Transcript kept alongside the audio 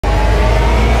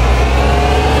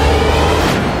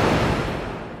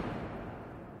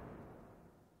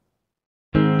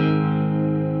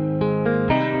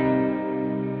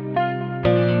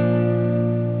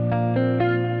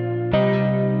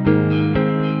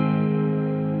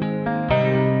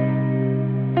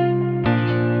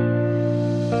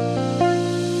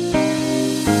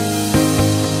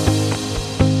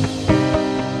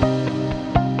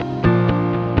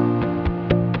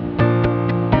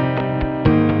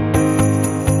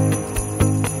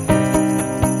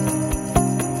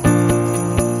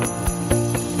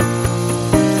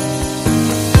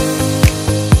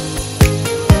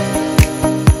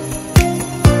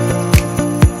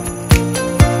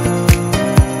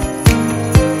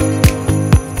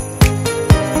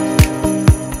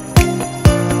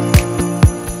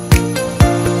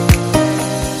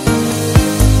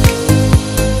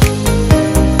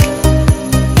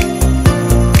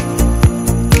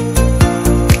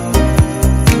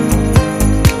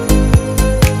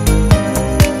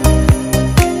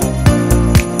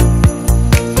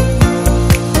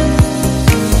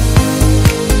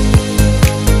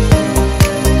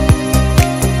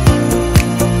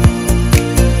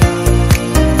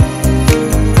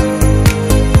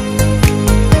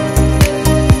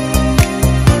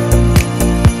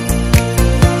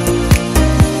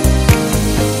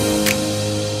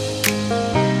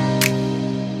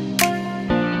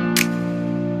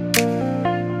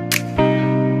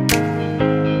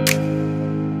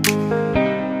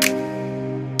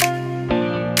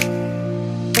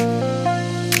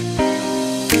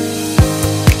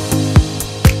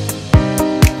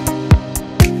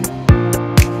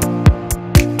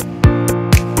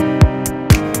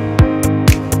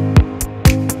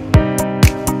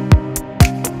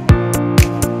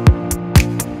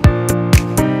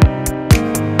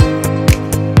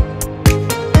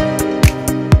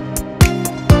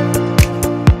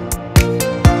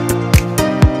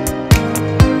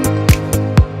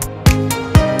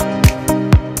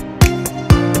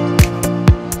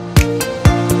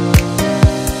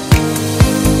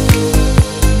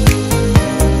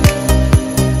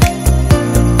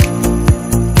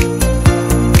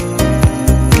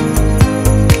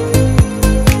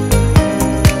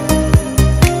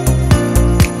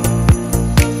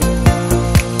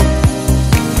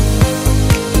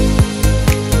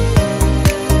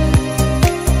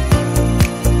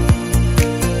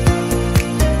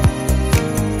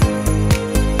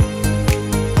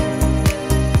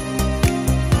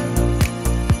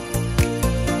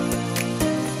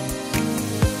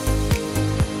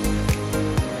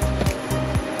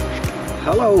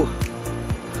Hello.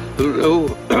 Hello.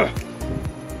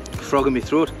 Frog in my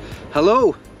throat.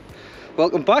 Hello.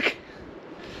 Welcome back.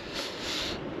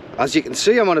 As you can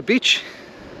see, I'm on a beach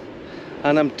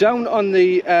and I'm down on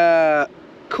the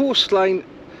coastline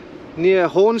near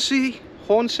Hornsey,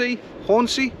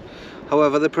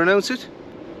 however they pronounce it.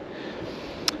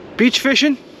 Beach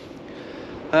fishing.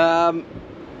 I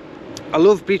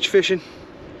love beach fishing.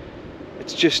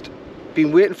 It's just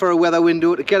been waiting for a weather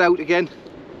window to get out again,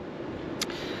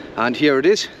 and here it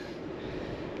is.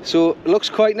 So it looks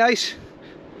quite nice.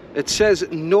 It says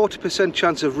 0%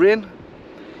 chance of rain.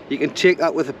 You can take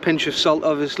that with a pinch of salt,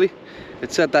 obviously.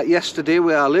 It said that yesterday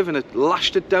where I live and it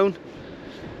lashed it down.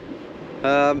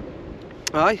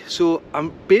 So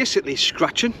I'm basically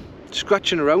scratching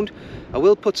around. I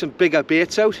will put some bigger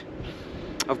baits out.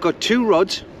 I've got two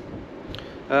rods.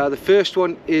 The first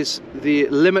one is the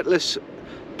Limitless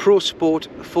Pro Sport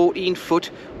 14 foot,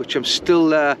 which I'm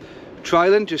still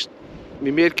trialing. Just my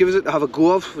mate gives it to have a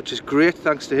go of, which is great,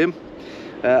 thanks to him.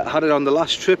 I had it on the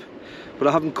last trip, but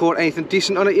I haven't caught anything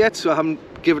decent on it yet, so I haven't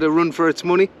given it a run for its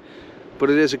money.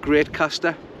 But it is a great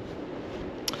caster.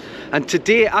 And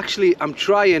today, actually, I'm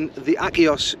trying the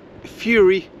Achios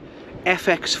Fury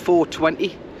FX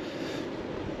 420.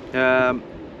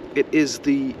 It is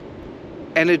the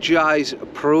Energize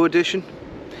Pro Edition.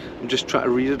 I'm just trying to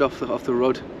read it off the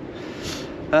rod.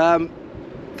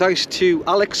 Thanks to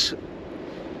Alex,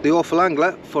 the Awful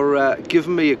Angler, for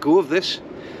giving me a go of this,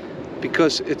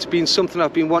 because it's been something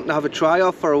I've been wanting to have a try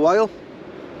of for a while.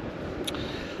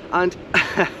 And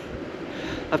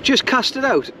I've just cast it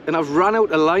out and I've ran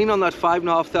out of line on that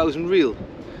 5,500 reel.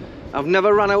 I've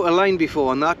never ran out of line before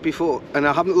on that and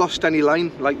I haven't lost any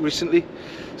line like recently.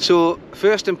 So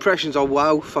first impressions are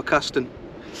wow for casting.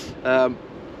 I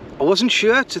wasn't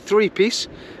sure it's a 3-piece,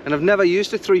 and I've never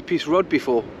used a 3-piece rod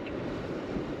before.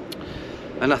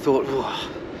 And I thought, whoa,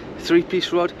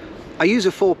 3-piece rod? I use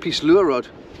a 4-piece lure rod,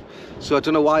 so I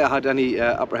don't know why I had any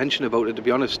apprehension about it, to be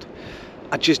honest.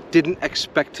 I just didn't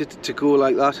expect it to go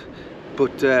like that.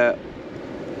 But and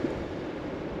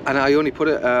I only put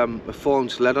a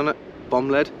 4-ounce lead on it, bomb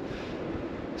lead.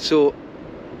 So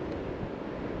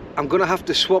I'm gonna have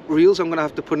to swap reels. I'm gonna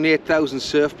have to put an 8000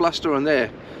 Surf Blaster on there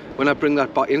when I bring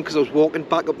that back in, because I was walking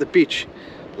back up the beach,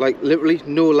 like literally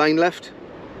no line left.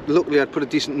 Luckily I'd put a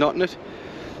decent knot in it.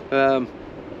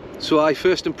 So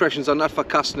first impressions on that for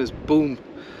casting is boom,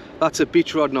 that's a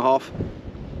beach rod and a half.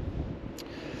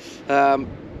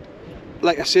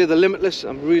 Like I say, the Limitless,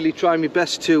 I'm really trying my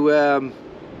best to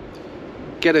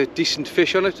get a decent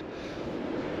fish on it.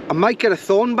 I might get a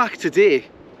thornback today,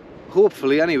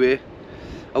 hopefully anyway.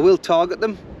 I will target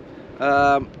them.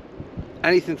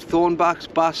 Anything thornbacks,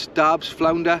 bass, dabs,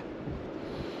 flounder.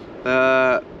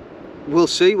 We'll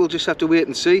see, we'll just have to wait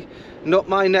and see. Not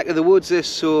my neck of the woods this,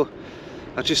 so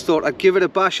I just thought I'd give it a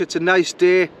bash. It's a nice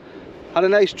day. Had a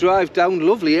nice drive down,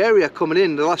 lovely area coming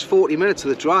in the last 40 minutes of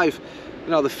the drive. You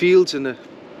know, the fields and the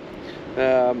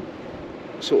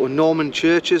sort of Norman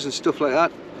churches and stuff like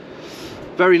that.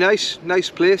 Very nice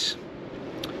place.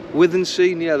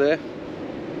 Withensea near there.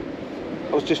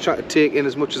 I was just trying to take in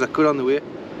as much as I could on the way.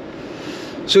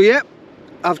 So yeah,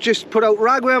 I've just put out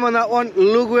ragworm on that one,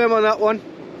 lugworm on that one,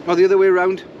 or the other way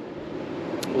around.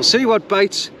 We'll see what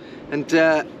bites and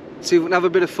see if we can have a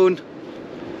bit of fun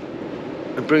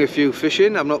and bring a few fish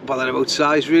in. I'm not bothered about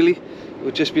size really. It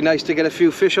would just be nice to get a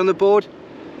few fish on the board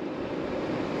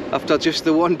after just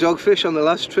the one dogfish on the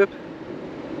last trip.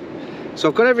 So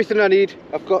I've got everything I need.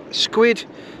 I've got squid,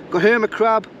 I've got hermit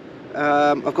crab,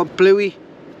 I've got bluey,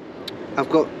 I've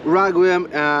got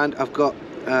ragworm, and I've got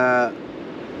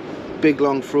big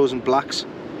long frozen blacks.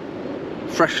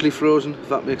 Freshly frozen, if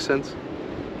that makes sense.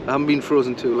 I haven't been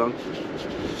frozen too long.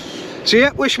 So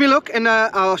yeah, wish me luck, and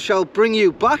I shall bring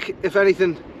you back if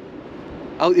anything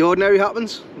out the ordinary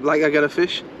happens, like I get a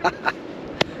fish.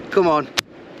 Come on,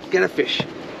 get a fish.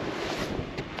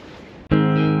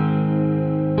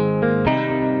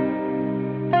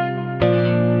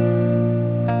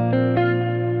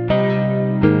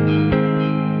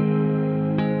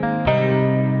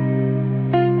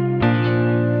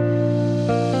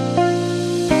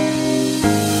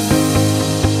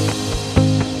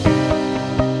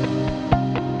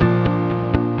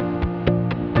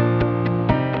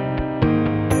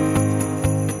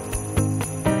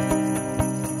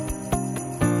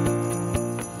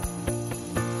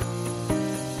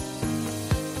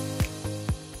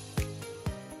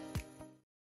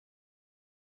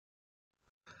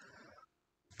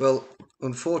 Well,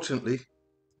 unfortunately,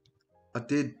 I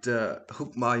did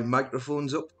hook my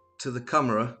microphones up to the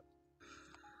camera.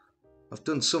 I've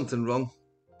done something wrong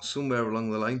somewhere along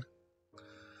the line.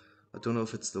 I don't know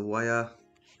if it's the wire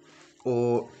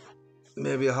or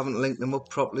maybe I haven't linked them up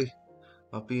properly.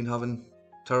 I've been having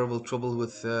terrible trouble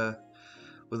with the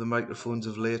microphones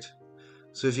of late.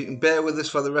 So if you can bear with us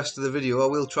for the rest of the video, I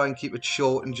will try and keep it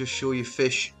short and just show you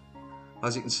fish.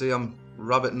 As you can see, I'm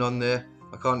rabbiting on there.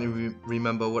 I can't even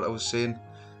remember what I was saying.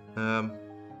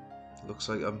 Looks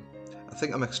like I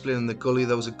think I'm explaining the gully.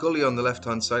 There was a gully on the left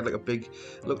hand side, like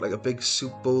looked like a big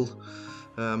soup bowl,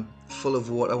 full of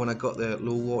water when I got there at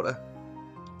low water.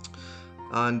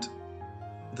 And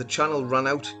the channel ran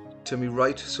out to me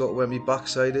right, sort of where my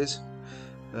backside is,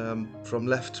 from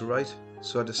left to right.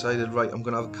 So I decided, right, I'm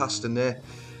going to have a cast in there,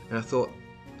 and I thought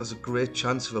there's a great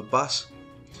chance of a bass.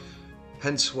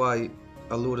 Hence why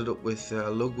I loaded up with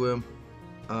lugworm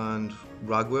and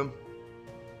ragworm.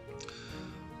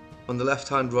 On the left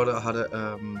hand rod I had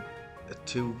a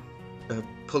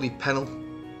pulley pennel,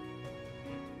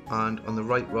 and on the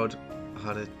right rod I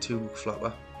had a 2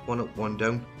 flapper, 1 up, 1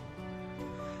 down.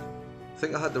 I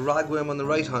think I had the ragworm on the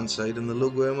right hand side and the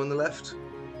lugworm on the left.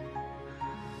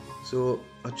 So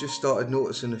I just started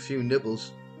noticing a few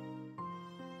nibbles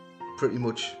pretty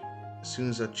much as soon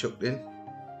as I chucked in.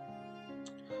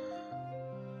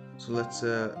 So let's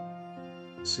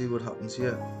see what happens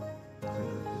here.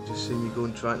 You just see me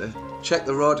going, trying to check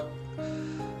the rod,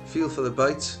 feel for the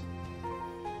bites,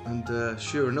 and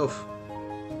sure enough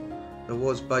there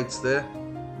was bites there,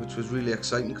 which was really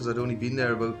exciting because I'd only been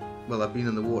there about, well, I've been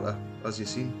in the water, as you've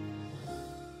seen,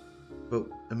 about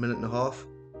a minute and a half.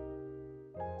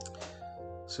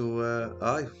 So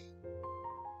aye,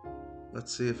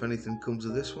 let's see if anything comes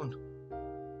of this one.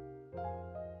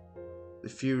 The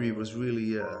Fury was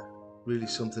really really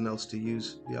something else to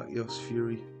use, the Achios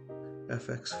Fury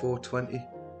FX 420.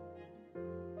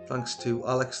 Thanks to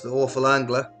Alex, the awful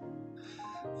angler,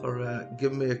 for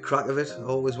giving me a crack of it. I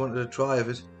always wanted a try of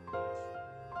it.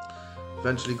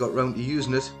 Eventually got round to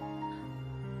using it,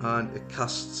 and it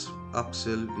casts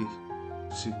absolutely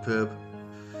superb.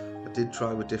 I did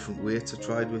try with different weights. I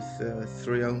tried with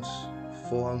 3 ounce,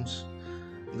 4 ounce,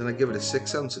 and then I give it a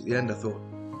 6 ounce at the end. I thought,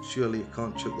 surely it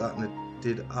can't chuck that, and it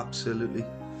did absolutely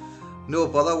no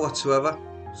bother whatsoever.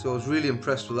 So I was really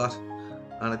impressed with that,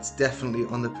 and it's definitely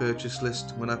on the purchase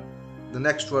list. When the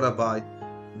next rod I buy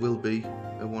will be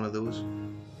one of those.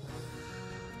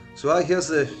 So here's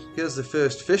the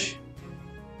first fish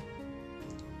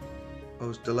I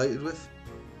was delighted with.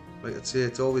 Like I'd say,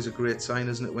 it's always a great sign,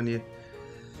 isn't it, when you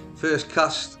first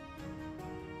cast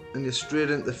and you're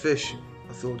straight into the fish.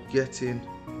 I thought, get in.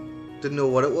 Didn't know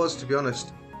what it was, to be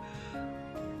honest.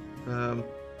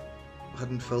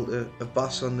 Hadn't felt a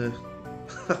bass on the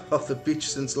off the beach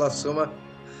since last summer,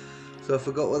 so I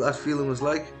forgot what that feeling was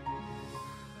like.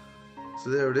 So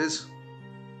there it is,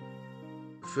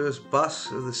 first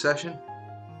bass of the session.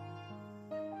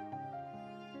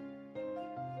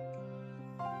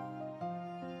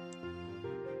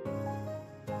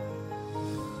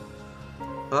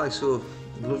 Aye, so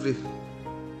lovely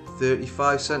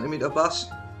 35cm bass.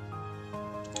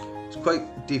 It's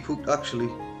quite deep hooked actually.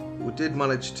 We did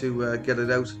manage to get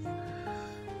it out.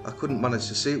 I couldn't manage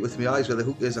to see it with my eyes where the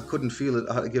hook is. I couldn't feel it.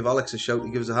 I had to give Alex a shout to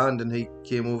give us a hand, and he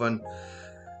came over, and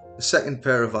the second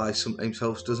pair of eyes sometimes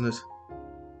helps, doesn't it?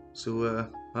 So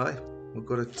aye, we've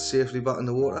got it safely back in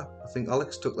the water. I think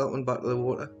Alex took that one back to the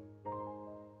water.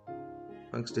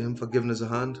 Thanks to him for giving us a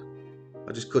hand.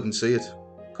 I just couldn't see it.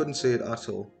 Couldn't see it at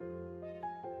all.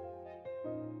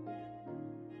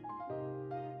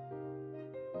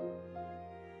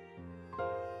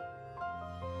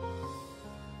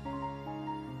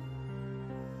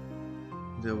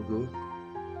 There we go.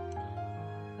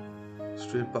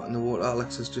 Straight back in the water.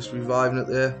 Alex is just reviving it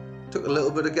there. Took a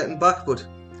little bit of getting back, but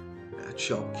yeah,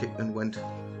 sharp kicked and went.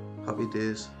 Happy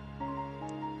days.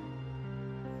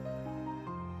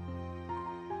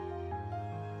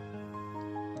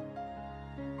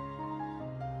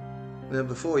 And then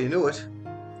before you know it,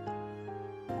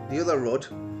 the other rod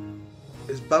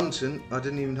is bouncing. I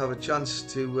didn't even have a chance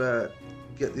to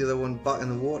get the other one back in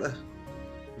the water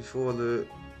before the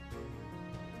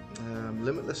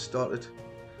Limitless started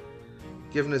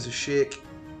giving us a shake.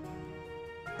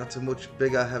 That's a much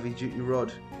bigger heavy duty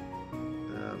rod.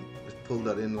 It pulled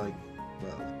that in like,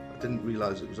 well, I didn't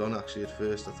realise it was on actually at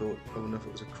first. I thought, I wonder if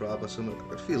it was a crab or something. I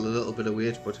could feel a little bit of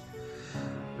weight, but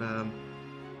a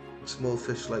small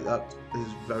fish like that is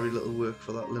very little work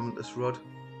for that Limitless rod.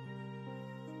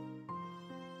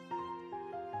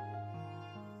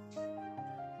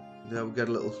 There we get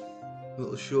a little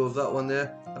show of that one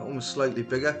there. That one was slightly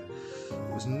bigger.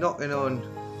 It was knocking on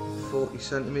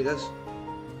 40cm.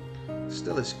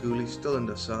 Still a schoolie, still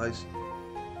undersized.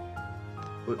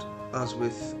 But as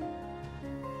with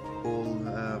all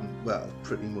well,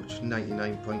 pretty much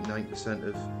 99.9%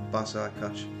 of bass I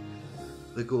catch,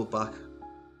 they go back,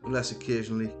 unless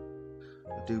occasionally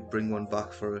I do bring one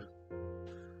back for a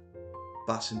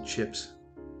bass and chips,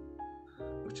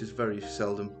 which is very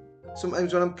seldom.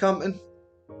 Sometimes when I'm camping,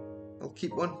 I'll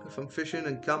keep one if I'm fishing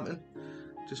and camping,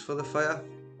 just for the fire,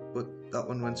 but that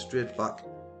one went straight back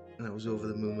and I was over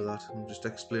the moon with that. I'm just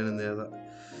explaining there that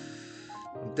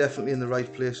I'm definitely in the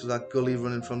right place with that gully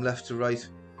running from left to right.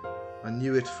 I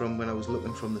knew it from when I was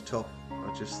looking from the top.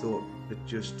 I just thought it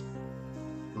just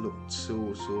looked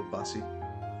so bassy.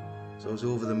 So I was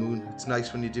over the moon. It's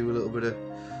nice when you do a little bit of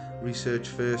research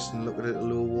first and look at it at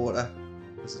low water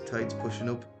as the tide's pushing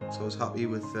up. So I was happy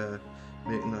with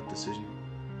making that decision.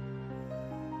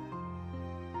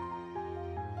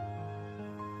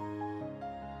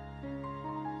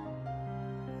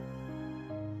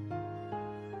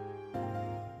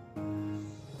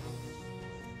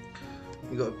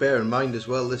 You got to bear in mind as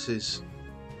well, this is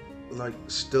like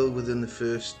still within the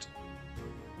first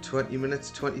 20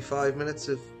 minutes, 25 minutes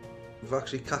of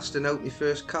actually casting out my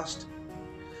first cast.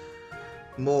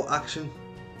 More action.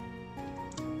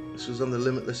 This was on the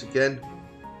Limitless again.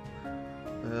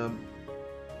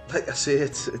 Like I say,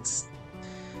 its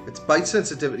bite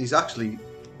sensitivity is actually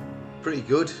pretty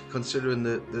good, considering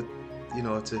that you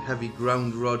know, it's a heavy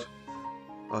ground rod.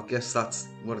 I guess that's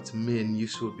what its main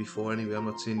use would be for anyway. I'm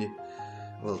not saying you,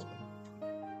 well,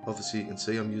 obviously you can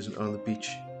see I'm using it on the beach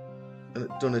and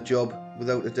it's done a job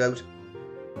without a doubt.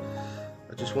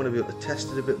 I just want to be able to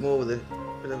test it a bit more with a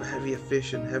bit of a heavier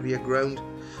fish and heavier ground,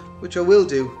 which I will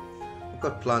do. I've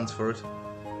got plans for it.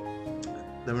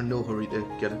 They're in no hurry to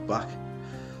get it back.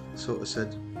 Sort of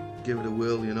said, give it a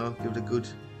whirl, you know, give it a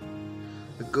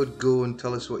good go and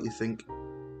tell us what you think.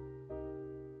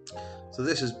 So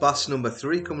this is bass number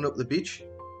 3 coming up the beach.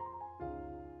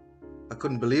 I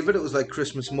couldn't believe it. It was like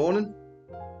Christmas morning.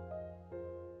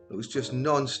 It was just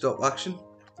non-stop action.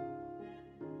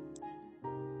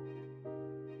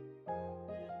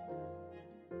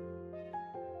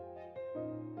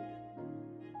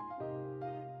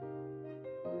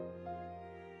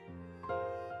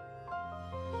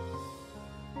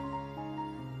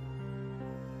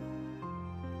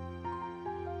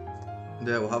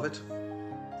 There we'll have it.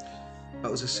 That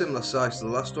was a similar size to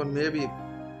the last one, maybe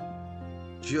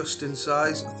just in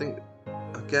size.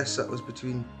 I guess that was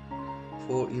between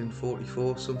 40 and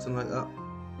 44, something like that.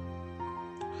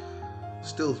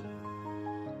 Still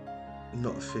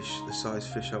not a fish, the size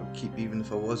fish I would keep even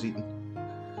if I was eating.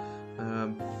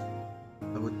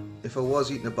 If I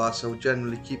was eating a bass, I would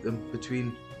generally keep them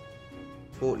between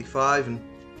 45 and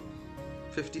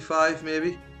 55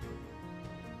 maybe.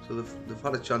 So they've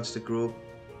had a chance to grow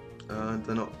and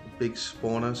they're not big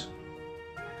spawners.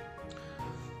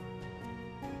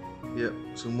 Yeah,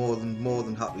 so more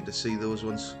than happy to see those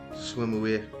ones swim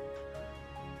away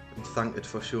and thank it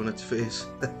for showing its face.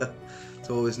 It's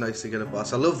always nice to get a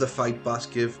bass. I love the fight bass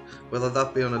give, whether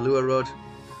that be on a lure rod,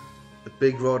 a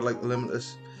big rod like the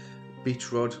Limitless,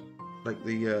 beach rod like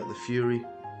the Fury.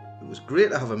 It was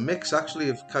great to have a mix actually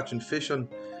of catching fish on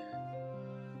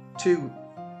two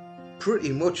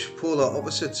pretty much polar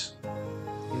opposites.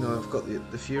 You know, I've got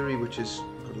the Fury, which has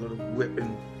got a lot of whip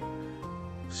and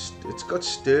it's got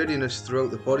sturdiness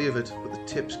throughout the body of it, but the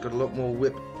tip's got a lot more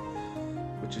whip,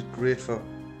 which is great for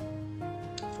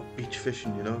beach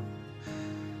fishing, you know.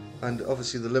 And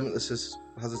obviously the Limitless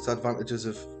has its advantages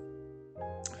of,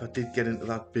 if I did get into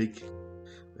that big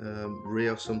ray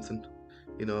or something,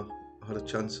 you know, I had a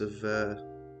chance of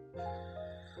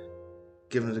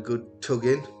giving it a good tug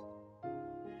in.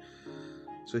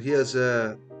 So here's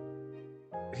a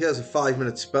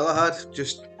 5-minute spell I had,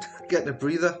 just getting a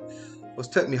breather. I was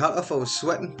taking my hat off, I was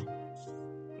sweating.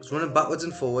 I was running backwards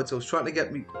and forwards. I was trying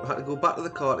to I had to go back to the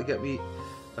car to get me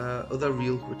other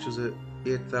reel, which was a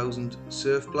 8000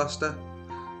 Surf Blaster.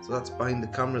 So that's behind the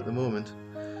camera at the moment.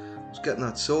 I was getting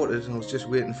that sorted and I was just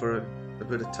waiting for a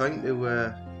bit of time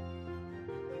to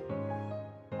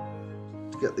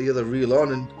get the other reel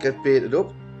on and get baited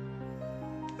up.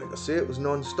 Like I say, it was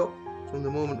non-stop from the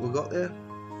moment we got there.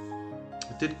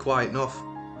 It did quieten off,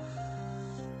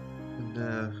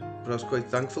 but I was quite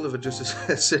thankful of it just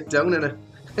to sit down in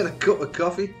a cup of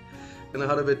coffee, and I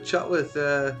had a bit of chat with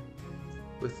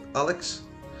Alex,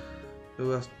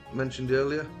 who I mentioned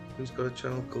earlier, who's got a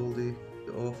channel called the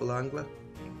Awful Angler.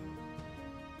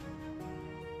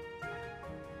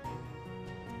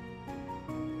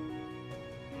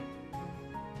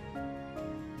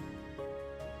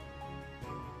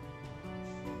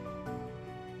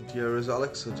 Here is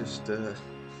Alex. I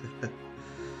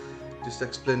just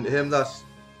explained to him that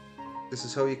this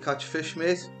is how you catch fish,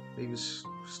 mate. He was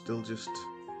still just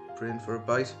praying for a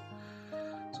bite.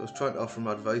 So I was trying to offer him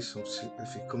advice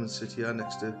if he'd come and sit here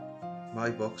next to my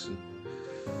box and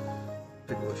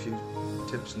pick up a few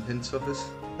tips and hints off us.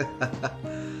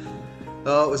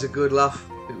 Oh, it was a good laugh.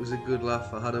 It was a good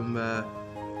laugh. I had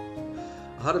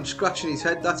him scratching his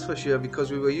head, that's for sure, because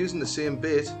we were using the same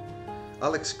bait.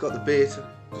 Alex got the bait,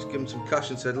 just gave him some cash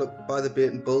and said, look, buy the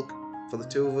bait in bulk for the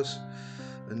two of us,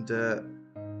 and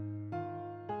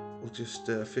we'll just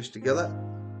fish together.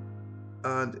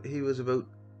 And he was about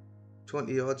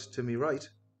 20 yards to me right,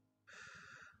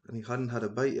 and he hadn't had a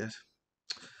bite yet.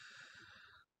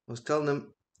 I was telling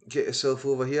him, get yourself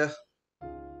over here,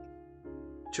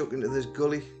 chuck into this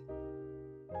gully,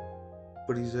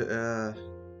 but he's a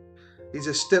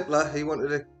stippler. He wanted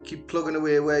to keep plugging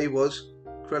away where he was.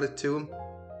 Credit to him.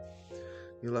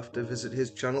 You'll have to visit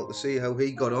his channel to see how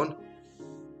he got on.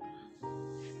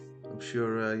 I'm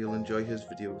sure you'll enjoy his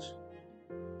videos.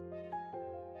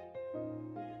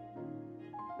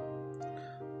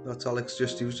 That's Alex.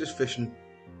 He was just fishing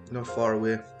not far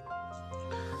away.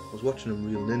 I was watching him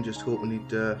reeling in, just hoping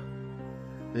he'd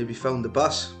maybe found the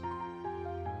bass.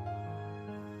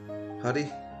 Had he?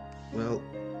 Well,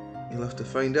 you'll have to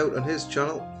find out on his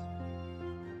channel.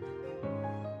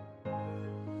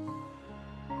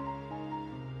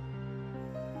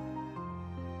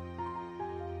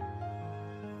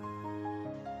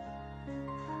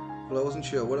 Well, I wasn't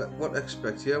sure what to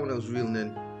expect here when I was reeling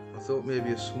in. I thought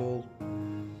maybe a small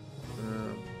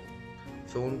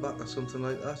thornback or something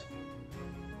like that.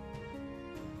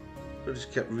 But I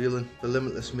just kept reeling. The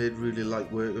Limitless made really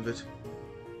light work of it.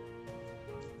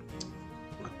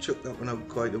 I chucked that one out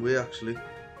quite a way actually,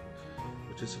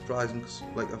 which is surprising because,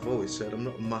 like I've always said, I'm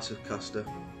not a massive caster.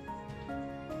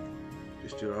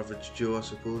 Just your average Joe, I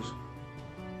suppose.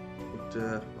 But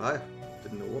I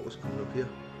didn't know what was coming up here.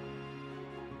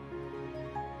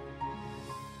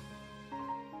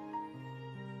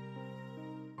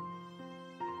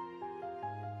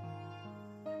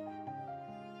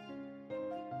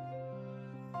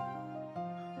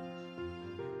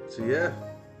 So yeah,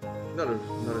 not a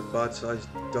bad sized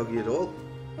doggy at all.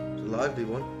 It's a lively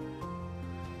one.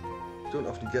 Don't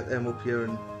often get them up here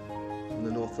on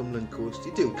the Northumberland coast.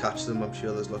 You do catch them, I'm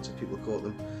sure there's lots of people caught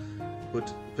them.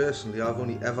 But personally, I've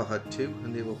only ever had two,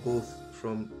 and they were both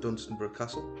from Dunstanburgh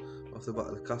Castle, off the back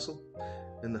of the castle,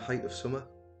 in the height of summer.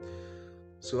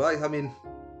 So I mean,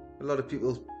 a lot of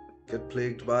people get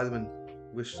plagued by them and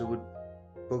wish they would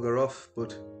bugger off,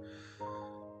 but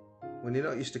when you're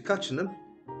not used to catching them,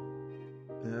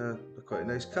 yeah, they're quite a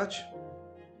nice catch.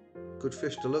 Good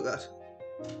fish to look at.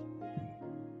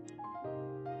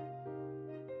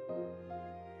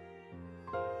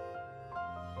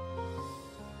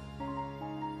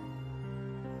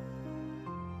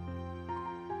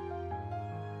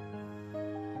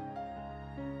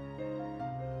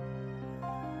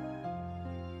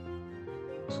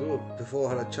 So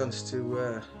before I had a chance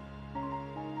to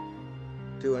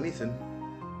do anything,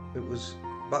 it was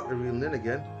back to reeling in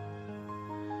again.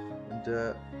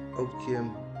 And out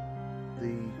came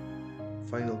the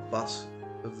final bass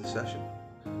of the session,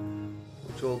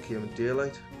 which all came in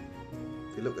daylight.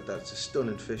 If you look at that, it's a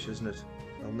stunning fish, isn't it?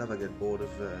 I'll never get bored of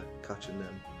catching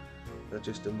them. They're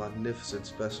just a magnificent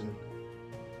specimen.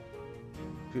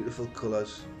 Beautiful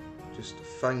colours, just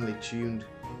finely tuned.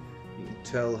 You can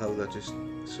tell how they're just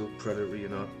so predatory, you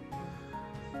know.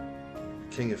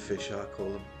 King of fish, I call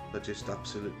them. They're just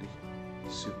absolutely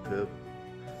superb.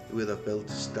 The way they're built,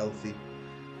 stealthy,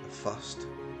 they're fast,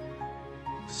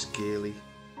 scaly.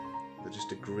 They're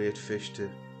just a great fish to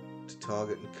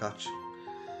target and catch,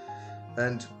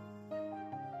 and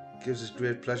it gives us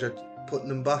great pleasure putting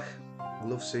them back. I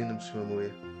love seeing them swim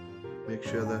away. Make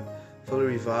sure they're fully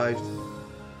revived.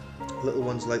 Little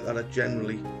ones like that are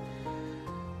generally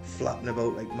flapping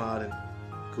about like mad and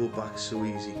go back so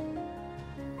easy.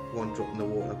 One drop in the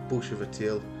water, bush of a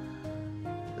tail,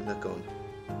 and they're gone.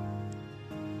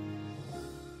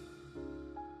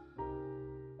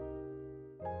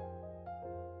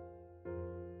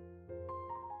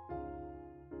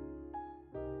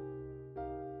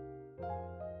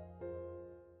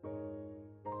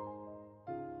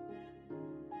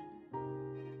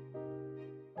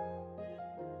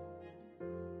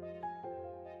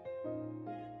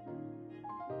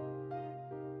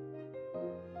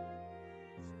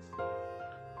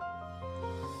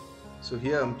 So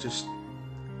here I'm just,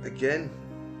 again,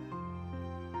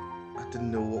 I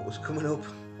didn't know what was coming up.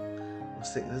 I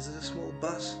was thinking, is it a small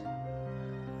bass?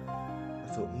 I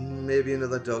thought maybe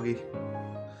another doggy.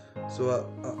 So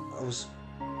I was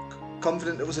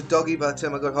confident it was a doggy by the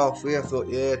time I got halfway. I thought,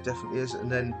 yeah, it definitely is.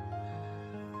 And then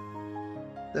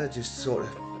it just sort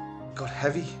of got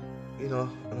heavy, you know,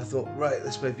 and I thought, right,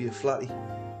 this may be a flatty.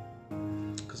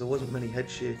 because there wasn't many head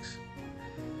shakes,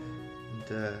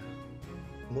 and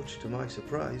much to my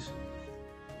surprise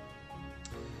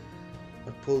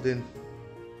I pulled in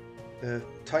a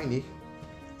tiny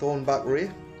thornback ray,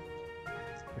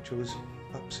 which I was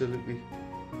absolutely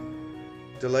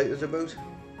delighted about.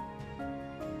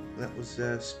 That was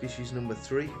species number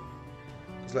 3,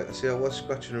 because like I say, I was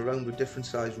scratching around with different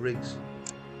size rigs,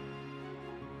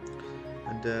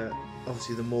 and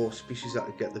obviously the more species I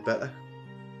could get, the better.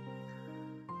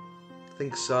 I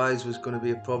think size was going to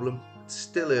be a problem. It's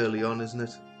still early on, isn't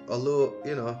it? Although,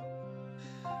 you know,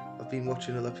 I've been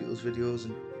watching other people's videos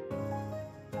and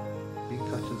been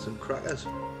catching some crackers,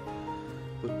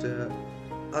 but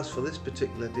as for this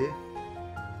particular day,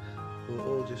 we're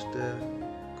all just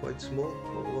quite small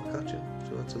what we're catching.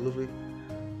 So that's a lovely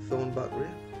thornback ray.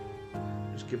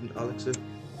 Just giving Alex a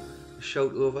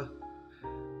shout over,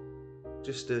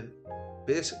 just to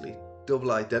basically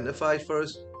double identify for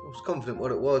us. I was confident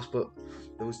what it was, but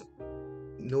there was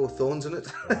no thorns in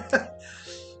it.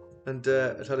 And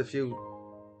it had a few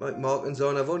like markings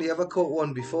on. I've only ever caught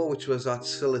one before, which was at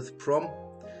Silith Prom,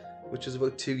 which was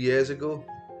about 2 years ago,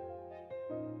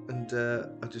 and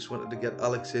I just wanted to get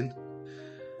Alex in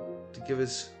to give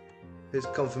us his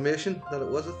confirmation that it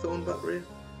was a thornback ray.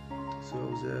 So I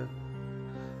was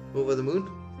over the moon,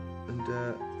 and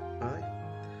aye,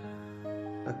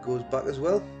 that goes back as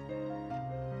well.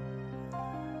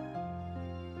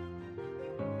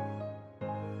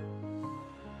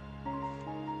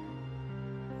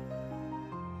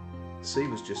 The sea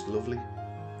was just lovely,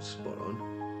 spot on.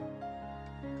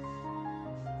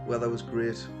 Weather was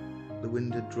great, the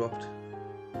wind had dropped,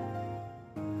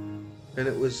 and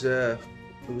it was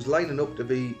lining up to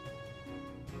be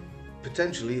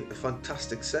potentially a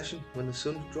fantastic session when the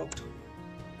sun dropped.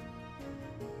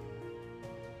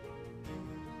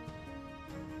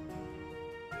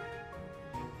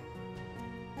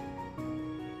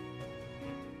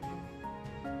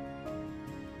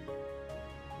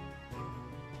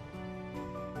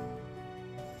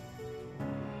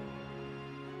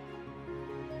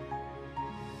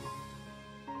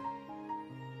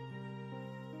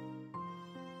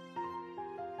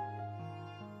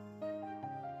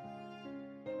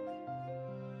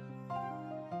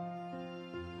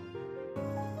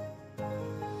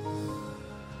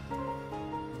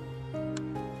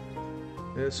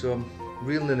 Yeah, so I'm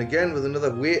reeling in again with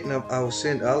another weight, and I was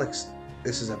saying to Alex,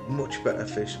 this is a much better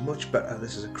fish, much better.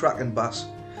 This is a cracking bass.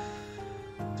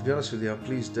 To be honest with you, I'm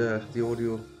pleased the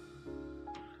audio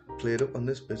played up on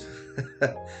this bit,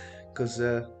 because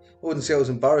I wouldn't say I was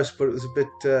embarrassed, but it was a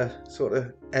bit sort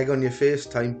of egg on your face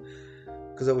time,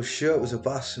 because I was sure it was a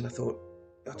bass, and I thought,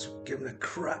 that's giving a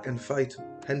cracking fight.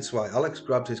 Hence why Alex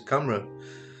grabbed his camera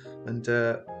and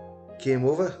came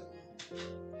over.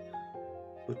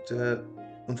 But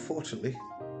unfortunately,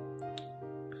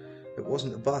 it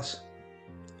wasn't a bass,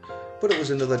 but it was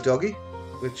another doggy,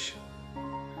 which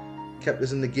kept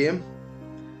us in the game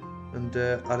and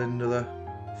added another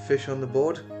fish on the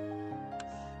board.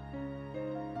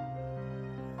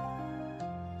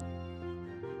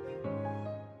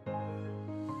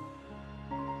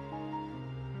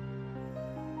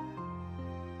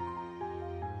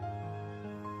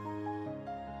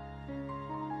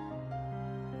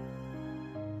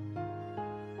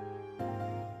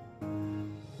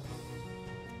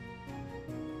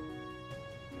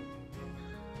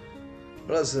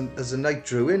 Well, as the night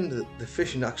drew in, the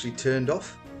fishing actually turned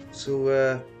off.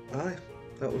 So aye,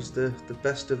 that was the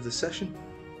best of the session.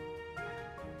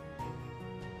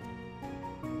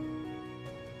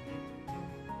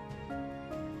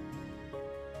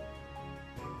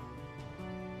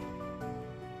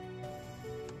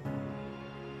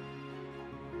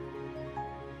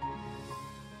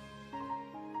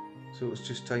 So it was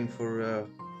just time for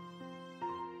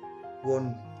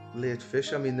one late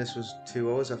fish. I mean, this was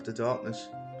 2 hours after darkness.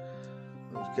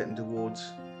 It was getting towards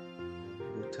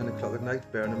about 10 o'clock at night,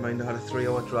 bearing in mind I had a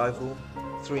 3-hour drive home,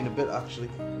 3 and a bit actually.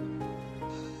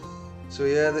 So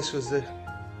yeah, this was the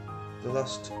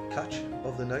last catch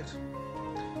of the night.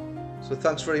 So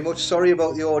thanks very much. Sorry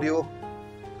about the audio.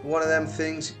 One of them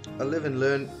things, I live and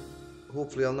learn.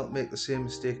 Hopefully I'll not make the same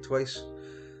mistake twice.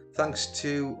 Thanks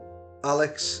to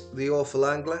Alex, the Awful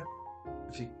Angler.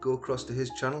 If you go across to his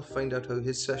channel, find out how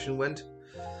his session went,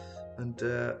 and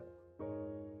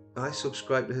I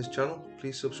subscribe to his channel.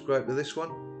 Please subscribe to this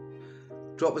one.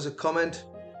 Drop us a comment.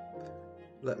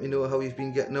 Let me know how you've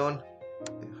been getting on.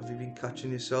 Have you been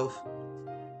catching yourself?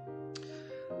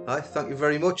 Thank you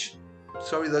very much.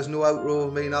 Sorry there's no outro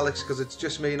of me and Alex, because it's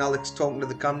just me and Alex talking to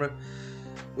the camera,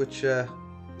 which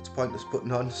it's pointless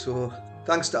putting on. So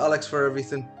thanks to Alex for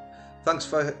everything. Thanks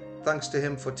for thanks to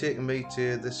him for taking me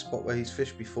to this spot where he's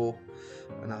fished before,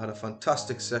 and I had a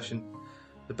fantastic session,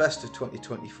 the best of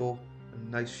 2024,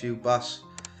 a nice few bass,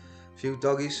 a few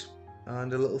doggies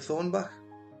and a little thornback.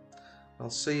 I'll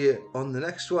see you on the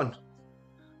next one.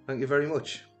 Thank you very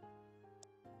much.